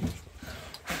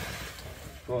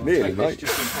 Well, Nearly, take this mate.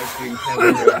 just in case you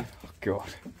encounter. God.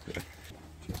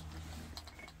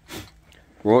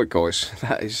 Right, guys,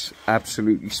 that is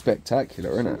absolutely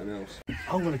spectacular, isn't it? Something else.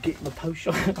 I'm going to get my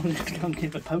potion. I'm just going to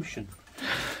get my potion.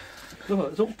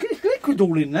 Look, it's liquid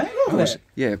all in there. Look at it.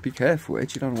 Yeah, be careful,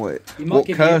 Ed. You don't know You might what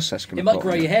give curse you, that's going It to might put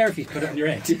grow on your you. hair if you put it on your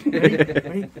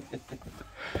head.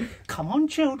 Come on,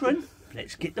 children.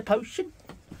 Let's get the potion.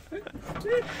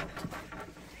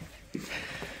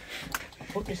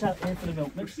 Put this out here for the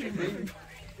milk. Mix it in.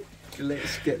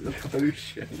 Let's get the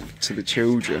potion. To the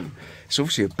children. It's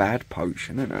obviously a bad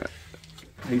potion, isn't it?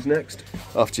 Who's next?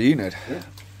 After you, Ned. Yeah.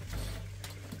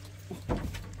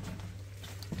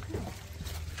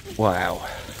 Wow.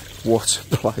 What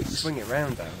a place. Swing it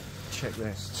round now. Check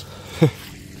this.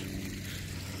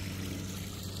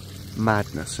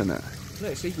 Madness, isn't it?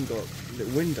 Look, it's even got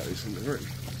little windows in the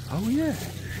roof. Oh, yeah.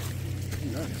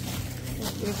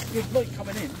 There's light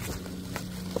coming in.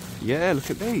 Yeah, look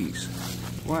at these.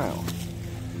 Wow.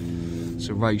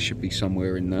 So Ray should be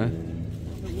somewhere in there.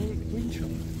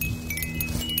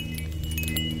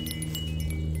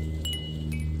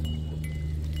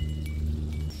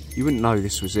 You wouldn't know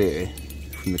this was here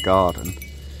from the garden.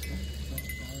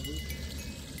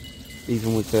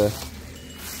 Even with the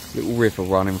little river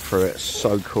running through it,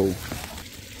 so cool.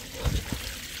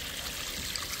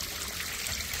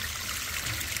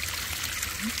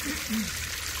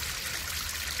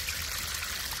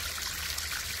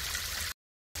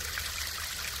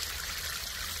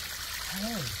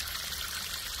 Hello.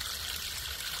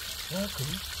 Welcome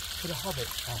to the Hobbit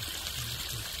house.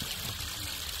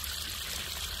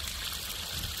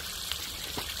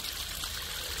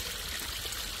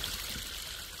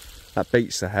 That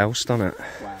beats the house, doesn't it?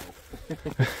 Wow.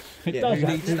 It does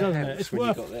actually, doesn't it? It's when you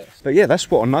worth got this. But yeah, that's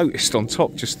what I noticed on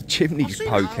top, just the chimneys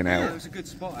poking Yeah, out. it was a good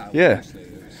spot out. Yeah.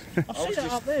 I've seen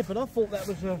that up there, but I thought that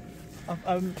was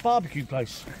a barbecue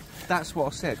place. That's what I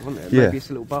said, wasn't it? Yeah. Maybe it's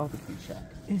a little barbecue shack.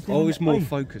 Is I there was an- more hey,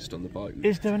 focused on the boat.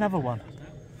 Is there another one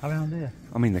around there?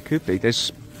 I mean, there could be.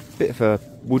 There's a bit of a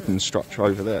wooden structure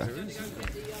over there.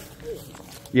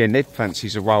 Yeah, Ned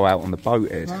fancies a row out on the boat,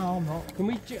 Ed. No, I'm not. Can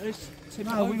we just tip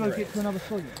No, we won't get to another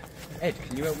suite. Ed,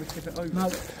 can you help me tip it over? No.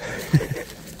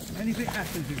 Anything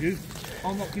happens with you,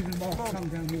 I'm not giving my tongue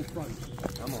down your throat.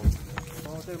 Come on.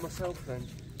 I'll do it myself then.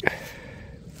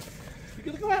 You're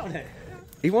going to go out on it?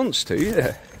 He wants to,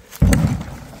 yeah.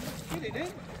 Get it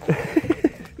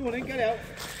in. Go on in, get out.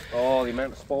 Oh, the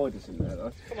amount of spiders in there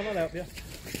though. Come on, I'll help you.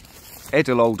 Ed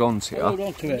will hold on to Hold you.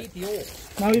 on to it.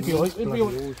 No, it'll be alright. It'll be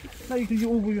alright. No, you can do it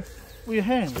all with your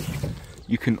hands.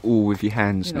 You can all with your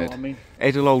hands, You know Ned. what I mean.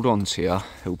 Ed will hold on to you.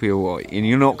 He'll be alright. And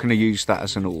you're not going to use that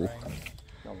as an all.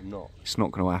 No, I'm not. It's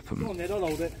not going to Come happen. on, Ned, I'll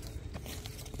hold it.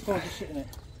 Go on, just sit in it.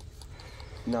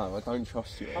 No, I don't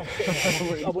trust you.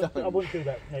 I wouldn't do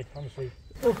that, Ned, honestly.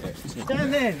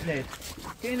 Stand there, Ned.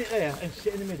 Get in it there and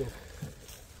sit in the middle.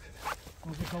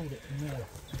 I'll just hold it from there.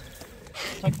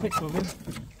 Take a picture of him.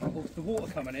 Oh, the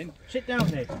water coming in. Sit down,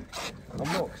 Ned. I'm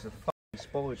not, because of fucking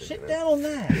spiders. Sit down on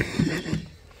there.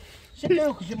 Sit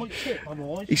down, because you might tip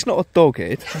otherwise. He's not a dog,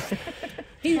 Ed.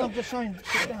 I'm just saying,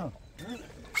 sit down.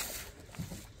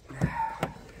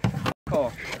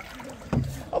 Oh,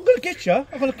 I'm going to get you.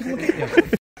 I'm going to come and get you.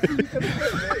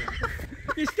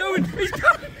 he's going! He's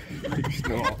going! He's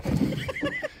not.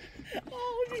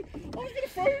 Oh, I was going to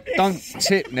throw this. Don't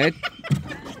tip, Ned.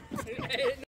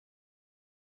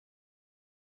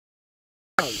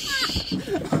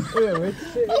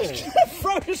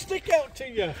 Throw the stick out to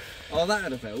you. Oh,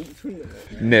 that'd have helped, wouldn't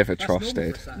it? Never trust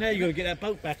Ed. Now you've got to get that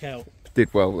boat back out.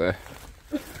 Did well there.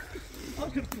 I'm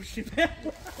going to push him out.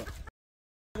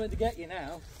 I'm going to get you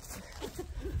now.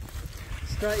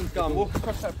 Straight and gone. Walk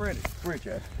across that bridge,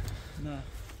 Ed. No.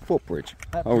 What bridge?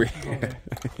 Oh, yeah.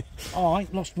 Oh, I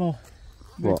ain't lost my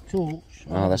What? torch.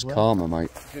 Oh, that's karma, mate.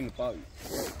 It's in the boat.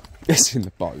 It's in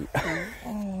the boat.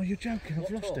 Oh, you're joking.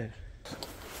 I've lost it.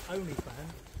 Only fan.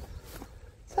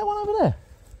 Is that one over there?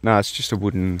 No, it's just a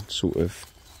wooden sort of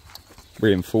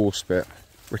reinforced bit.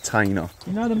 Retainer.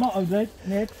 You know the motto,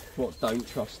 Ned? What, don't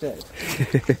trust Ed?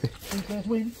 Think there's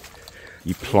wind?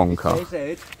 You plonker. There's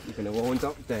Ed, you're going to wind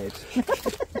up dead.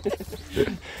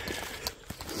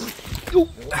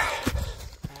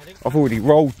 I've already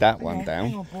rolled that one Hang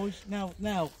down. on, boys. Now,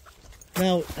 I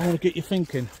want to get you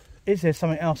thinking. Is there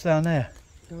something else down there?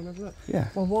 Go and have a look. Yeah.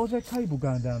 Well, why is there a cable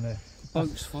going down there?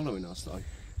 Boat's following us though.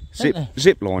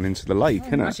 Zip line into the lake,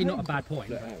 isn't it? Actually, not a bad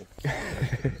point.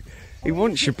 He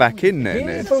wants you back in there,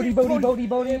 Ned. Bodie.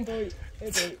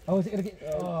 Oh, is it going to get...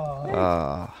 Oh.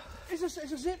 Ah. It's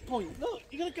a zip point. Look,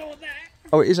 you're going to go on that.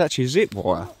 Oh, it is actually a zip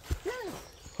wire.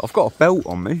 I've got a belt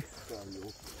on me.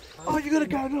 Oh, you're going to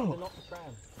go, look.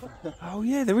 Oh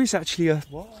yeah, there is actually a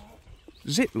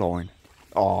zip line.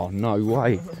 Oh, no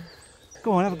way.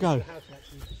 Go on, have a go.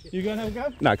 You going to have a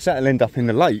go? No, because that'll end up in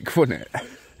the lake, wouldn't it?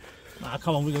 Nah,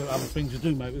 come on, we've got other things to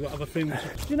do, mate. We've got other things.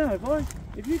 Do you know,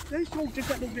 if they sold just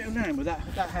that little bit of land with that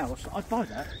house, I'd buy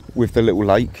that. With the little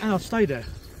lake. And I'd stay there.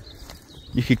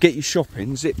 You could get your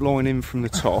shopping, zip line in from the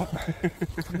top,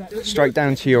 straight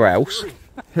down to your house.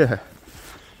 Yeah.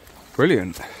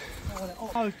 Brilliant.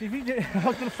 Oh, I was going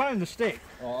to phone the stick.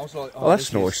 Oh, I was like, Oh,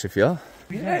 that's nice of you.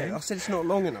 Yeah, I said it's not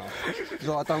long enough. He's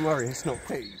like, don't worry, it's not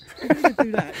peak. If you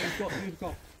do that, you've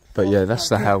got. But yeah, that's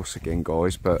the house again,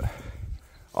 guys. But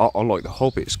I like the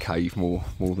Hobbit's cave more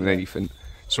than anything.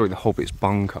 Sorry, the Hobbit's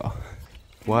bunker.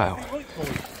 Wow.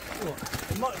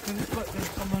 It might have been like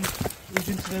someone who's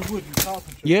into their wood and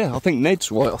carpentry. Yeah, I think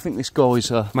Ned's right. I think this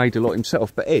guy's made a lot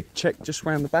himself. But Ed, check just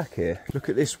round the back here. Look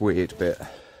at this weird bit.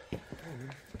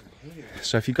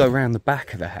 So if you go round the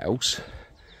back of the house,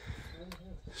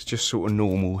 it's just sort of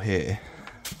normal here.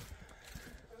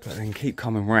 But then keep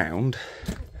coming round,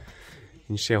 and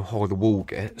you see how high the wall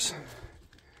gets.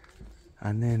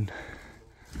 And then,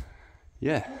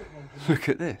 yeah, look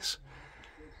at this.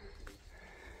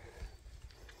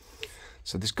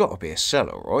 So there's got to be a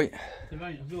cellar, right? There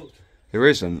ain't, I've looked. There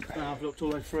isn't? No, I've looked all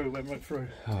the way through, went right through.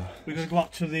 Oh. We're going to go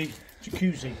up to the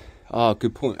jacuzzi. Ah,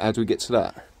 good point. How do we get to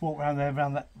that? Walk round there,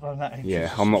 round that entrance.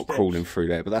 Yeah, I'm not crawling through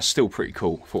there, but that's still pretty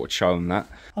cool. Thought I'd show them that.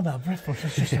 I'm out of breath, but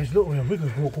it's just those little we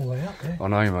could walk all the way up there. I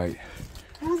know, mate.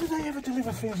 How do they ever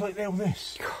deliver things like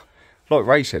this? Like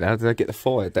Ray said, how did they get the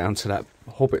fire down to that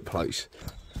Hobbit place?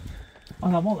 I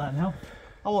don't want that now.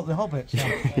 I want the Hobbits now.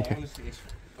 Yeah, honestly, it's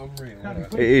unreal.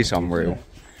 It is unreal.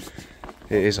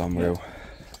 It is unreal.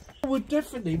 I would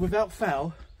definitely, without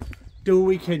foul, do a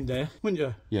weekend there, wouldn't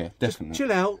you? Yeah, definitely. Just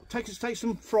chill out, take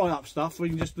some fry up stuff where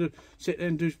you can just sit there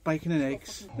and do bacon and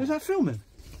eggs. Is that filming?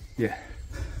 Yeah.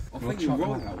 I think you're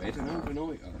right, Ed, an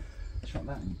overnighter. Chuck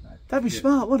that in. That'd be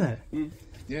smart, wouldn't it?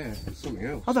 Yeah, something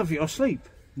else. I don't think I'll sleep.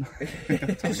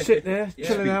 Just sit there,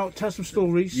 chilling out, tell some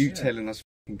stories. You telling us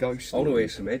ghost stories. I want to hear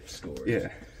some Ed stories.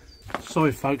 Yeah.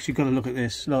 Sorry, folks, you've got to look at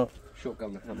this. Look.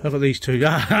 Shotgun the hammer. Look at these two.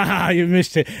 You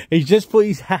missed it. He's just put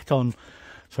his hat on,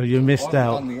 so you missed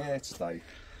out. On the air today.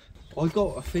 I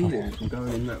got a feeling from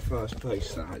going in that first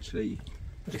place that actually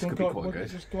this could be quite good.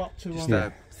 Just go up to just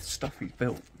the stuff he's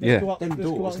built. Yeah. Them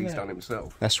doors he's done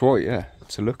himself. That's right, yeah.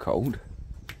 To look old.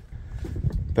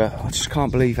 But I just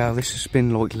can't believe how this has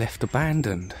been like left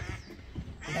abandoned.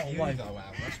 That's what I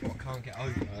can't get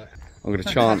over. I'm going to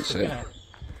chance it.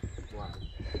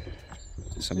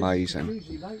 It's amazing.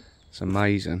 It's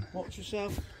amazing. Watch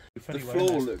yourself. The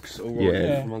floor looks alright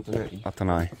Yeah. from underneath. I don't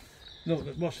know. Look,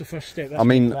 what's the first step? I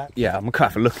mean, yeah, I'm going to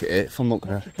have a look at it if I'm not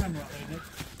going to. Camera up there, Nick.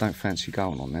 Don't fancy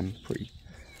going on them.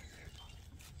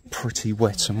 Pretty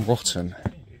wet and rotten.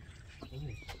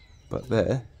 But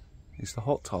there is the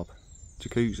hot tub.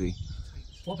 Jacuzzi.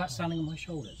 What about standing on my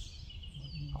shoulders?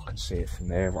 I can see it from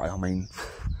there, right? I mean,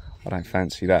 I don't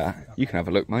fancy that. You can have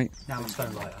a look, mate. Now I'm a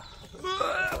stone lighter.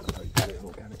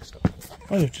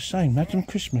 Oh, just saying, imagine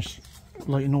Christmas.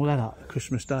 Lighting all that up,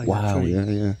 Christmas Day. Wow,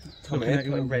 yeah. Come here,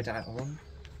 put a red hat on.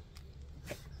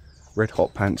 Red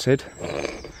hot pants head.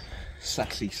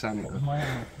 Sassy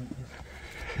Santa.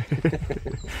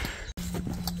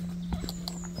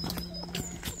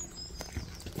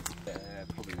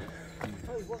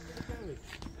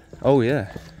 Oh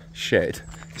yeah, shed.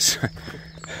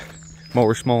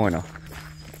 Morris Minor.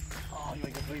 Oh, you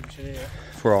ain't gonna believe what's in here.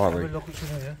 Ferrari. Look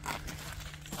what's in here.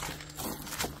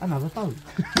 Another boat.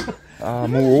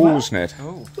 More oars, Ned.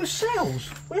 Oh. With sails.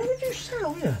 Where would you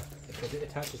sail here? Because it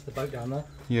attaches the boat down there.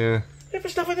 Yeah.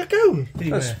 There's stuff in the go.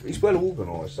 He's well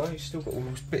organised though, he's still got all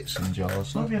those bits and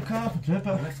jars. Might be a carpenter,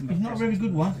 but he's not a very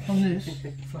good one on this.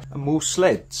 And more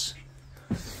sleds.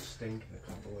 Stinking a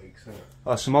couple of weeks.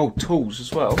 Oh, some old tools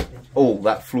as well. Oh,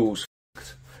 that floor's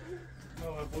f***ed.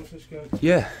 Alright boys, let's go.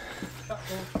 Yeah.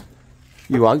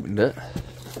 You opened it.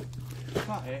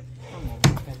 Cut it. Come on,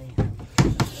 Penny.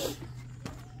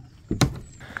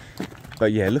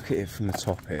 But yeah, look at it from the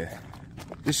top here.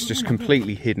 This is just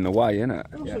completely hidden away, isn't it?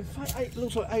 It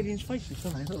looks like aliens' faces,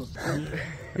 doesn't it? Look.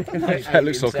 That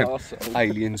looks like an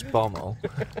alien's bumhole.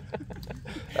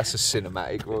 That's a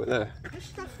cinematic right there. This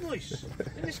stuff's nice.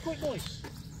 Isn't this quite nice?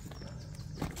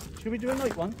 Should we do a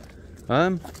night one?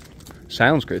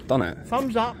 Sounds good, doesn't it?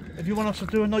 Thumbs up if you want us to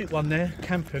do a night one there,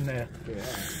 camping there.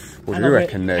 What do you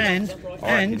reckon, Ned?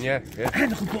 And Yeah. I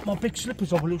can put my big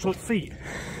slippers on, it looks like feet.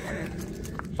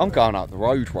 I'm going up the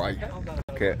road, Ray.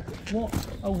 Look at What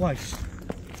a waste.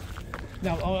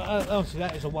 No, honestly,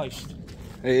 that is a waste.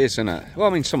 it is, isn't it? Well, I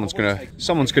mean, someone's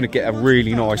gonna get a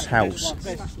really nice house.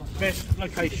 Best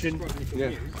location,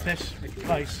 best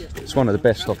place. It's one of the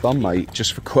best I've done, mate,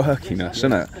 just for quirkiness,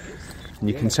 isn't it? And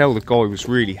you can tell the guy was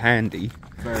really handy.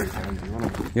 Very handy,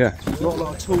 wasn't it? Yeah. Not a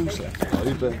lot of tools left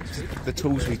though, but the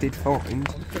tools we did find,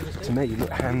 to me, look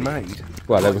handmade.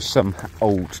 Well, there was some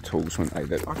old tools, weren't they?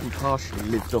 That I can partially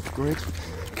lived off grid.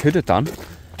 could have done. Do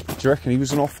you reckon he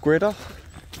was an off-gridder?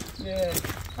 Yeah.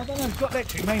 I don't know, it's got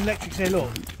electric, main electric's there, look.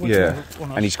 Yeah,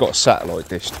 and he's got a satellite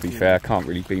dish, to be fair. Can't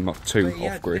really beam up too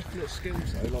off-grid. Definite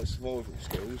skills though, like survival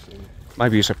skills. And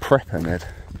Maybe he's a prepper, Ned.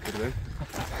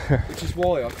 which is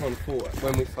why I kind of thought,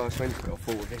 when we first went to it, I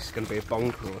thought this is going to be a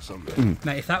bunker or something.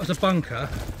 Mate, if that was a bunker,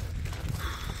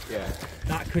 Yeah.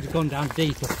 that could have gone down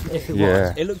deep if it Yeah.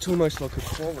 was. It looked almost like a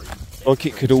quarry. Like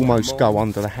it could almost go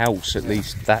under the house, at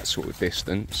least that sort of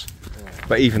distance.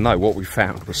 But even though what we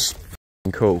found was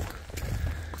f***ing cool.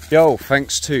 Yo,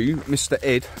 thanks to Mr.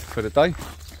 Ed for the day.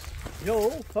 Yo,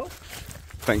 folks.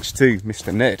 Thanks to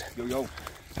Mr. Ned. Yo.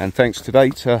 And thanks today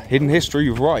to Hidden History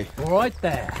with Ray. Right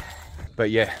there. But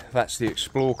yeah, that's the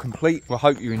explore complete. Well, I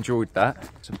hope you enjoyed that.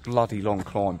 It's a bloody long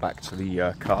climb back to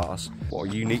the cars. What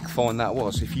a unique find that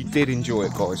was. If you did enjoy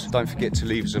it, guys, don't forget to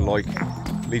leave us a like.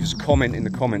 Leave us a comment in the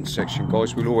comments section,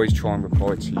 guys. We'll always try and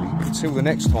reply to you. Until the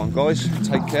next time, guys,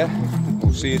 take care.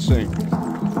 We'll see you soon.